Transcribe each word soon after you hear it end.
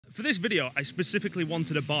For this video, I specifically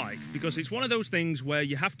wanted a bike because it's one of those things where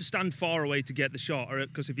you have to stand far away to get the shot,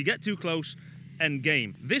 because if you get too close, end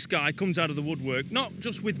game. This guy comes out of the woodwork, not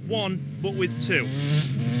just with one, but with two.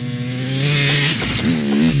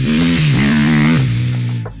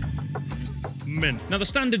 Now the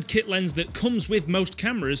standard kit lens that comes with most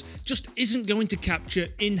cameras just isn't going to capture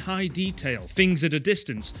in high detail things at a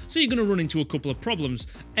distance, so you're going to run into a couple of problems.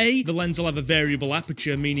 A, the lens will have a variable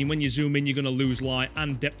aperture, meaning when you zoom in you're going to lose light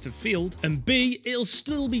and depth of field, and B, it'll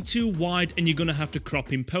still be too wide and you're going to have to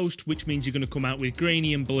crop in post, which means you're going to come out with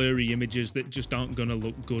grainy and blurry images that just aren't going to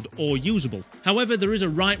look good or usable. However, there is a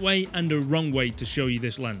right way and a wrong way to show you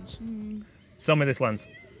this lens. Sell me this lens.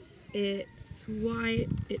 It's white,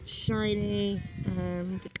 it's shiny,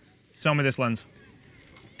 and... Sell me this lens.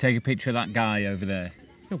 Take a picture of that guy over there.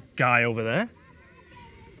 There's no guy over there.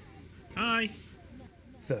 Hi.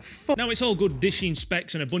 The fuck? Now it's all good dishing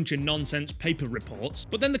specs and a bunch of nonsense paper reports,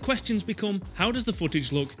 but then the questions become, how does the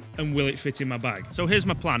footage look and will it fit in my bag? So here's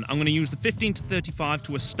my plan. I'm going to use the 15-35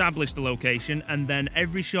 to establish the location, and then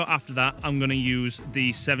every shot after that I'm going to use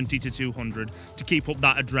the 70-200 to keep up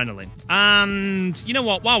that adrenaline. And you know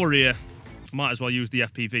what, while we're here, might as well use the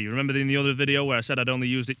FPV. Remember in the other video where I said I'd only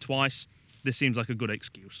used it twice? This seems like a good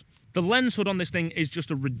excuse. The lens hood on this thing is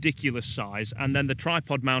just a ridiculous size, and then the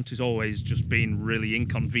tripod mount has always just been really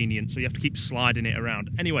inconvenient, so you have to keep sliding it around.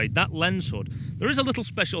 Anyway, that lens hood, there is a little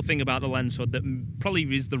special thing about the lens hood that probably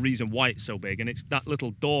is the reason why it's so big, and it's that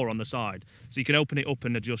little door on the side, so you can open it up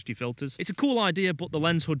and adjust your filters. It's a cool idea, but the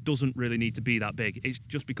lens hood doesn't really need to be that big. It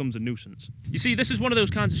just becomes a nuisance. You see, this is one of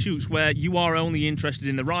those kinds of shoots where you are only interested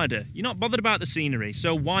in the rider. You're not bothered about the scenery,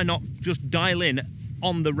 so why not just dial in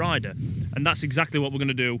on the rider? And that's exactly what we're going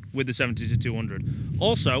to do with the 70-200.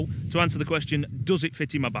 Also, to answer the question, does it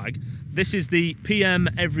fit in my bag? This is the PM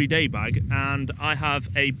everyday bag, and I have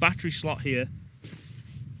a battery slot here.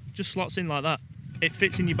 Just slots in like that. It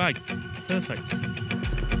fits in your bag. Perfect.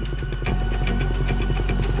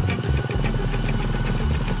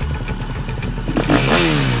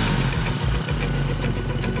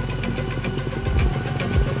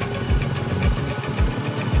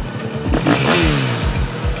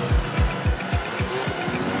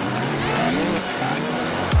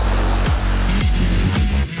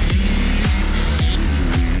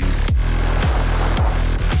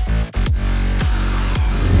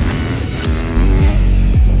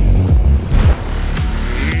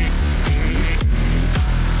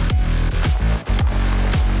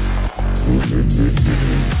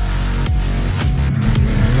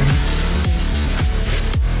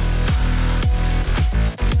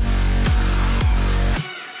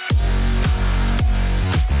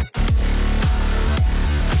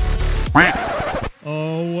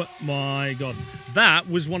 Oh my god. That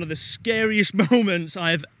was one of the scariest moments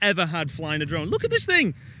I have ever had flying a drone. Look at this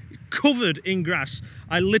thing! Covered in grass.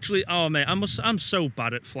 I literally, oh mate, I'm so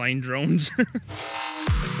bad at flying drones.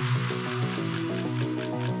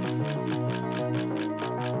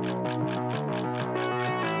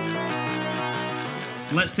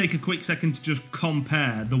 Let's take a quick second to just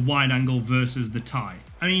compare the wide angle versus the tie.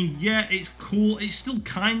 I mean, yeah, it's cool. It's still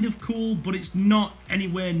kind of cool, but it's not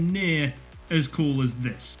anywhere near as cool as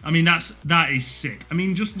this. I mean, that is sick. I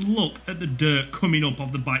mean, just look at the dirt coming up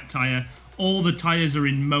off the back tyre. All the tyres are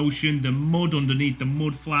in motion, the mud underneath the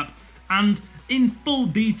mud flap, and in full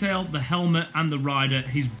detail, the helmet and the rider,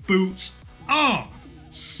 his boots. Oh,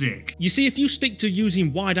 sick. You see, if you stick to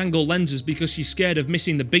using wide-angle lenses because you're scared of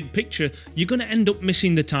missing the big picture, you're going to end up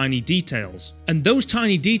missing the tiny details. And those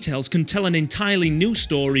tiny details can tell an entirely new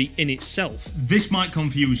story in itself. This might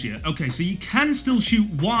confuse you. Okay, so you can still shoot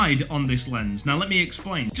wide on this lens. Now let me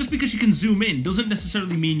explain. Just because you can zoom in doesn't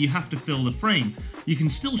necessarily mean you have to fill the frame. You can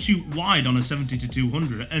still shoot wide on a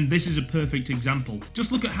 70-200, and this is a perfect example.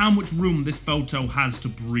 Just look at how much room this photo has to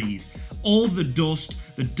breathe. All the dust,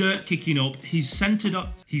 the dirt kicking up, he's centered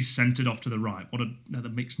off to the right.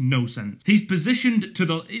 That makes no sense. He's positioned to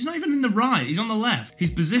the, he's not even in the right, he's on the left.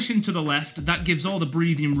 He's positioned to the left, that gives all the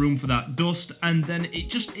breathing room for that dust, and then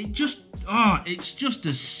it's just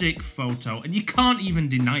a sick photo, and you can't even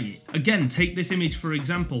deny it. Again, take this image for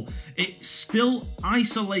example. It still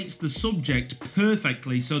isolates the subject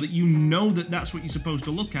perfectly so that you know that that's what you're supposed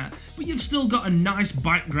to look at, but you've still got a nice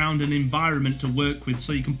background and environment to work with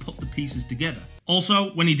so you can put the pieces together.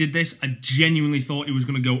 Also, when he did this, I genuinely thought he was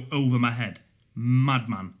going to go over my head.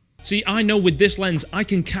 Madman. See, I know with this lens I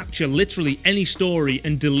can capture literally any story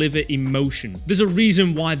and deliver emotion. There's a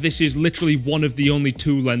reason why this is literally one of the only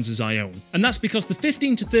 2 lenses I own. And that's because the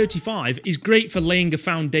 15-35 is great for laying a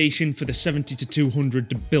foundation for the 70-200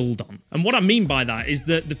 to build on. And what I mean by that is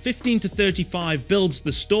that the 15-35 builds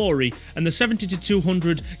the story and the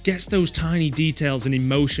 70-200 gets those tiny details and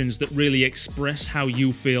emotions that really express how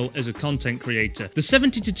you feel as a content creator. The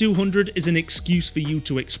 70-200 is an excuse for you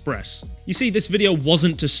to express. You see, this video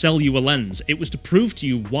wasn't to sell you a lens, it was to prove to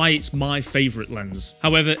you why it's my favourite lens.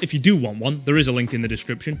 However, if you do want one, there is a link in the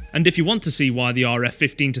description. And if you want to see why the RF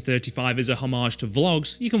 15-35 is a homage to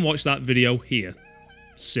vlogs, you can watch that video here.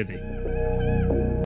 Sithy.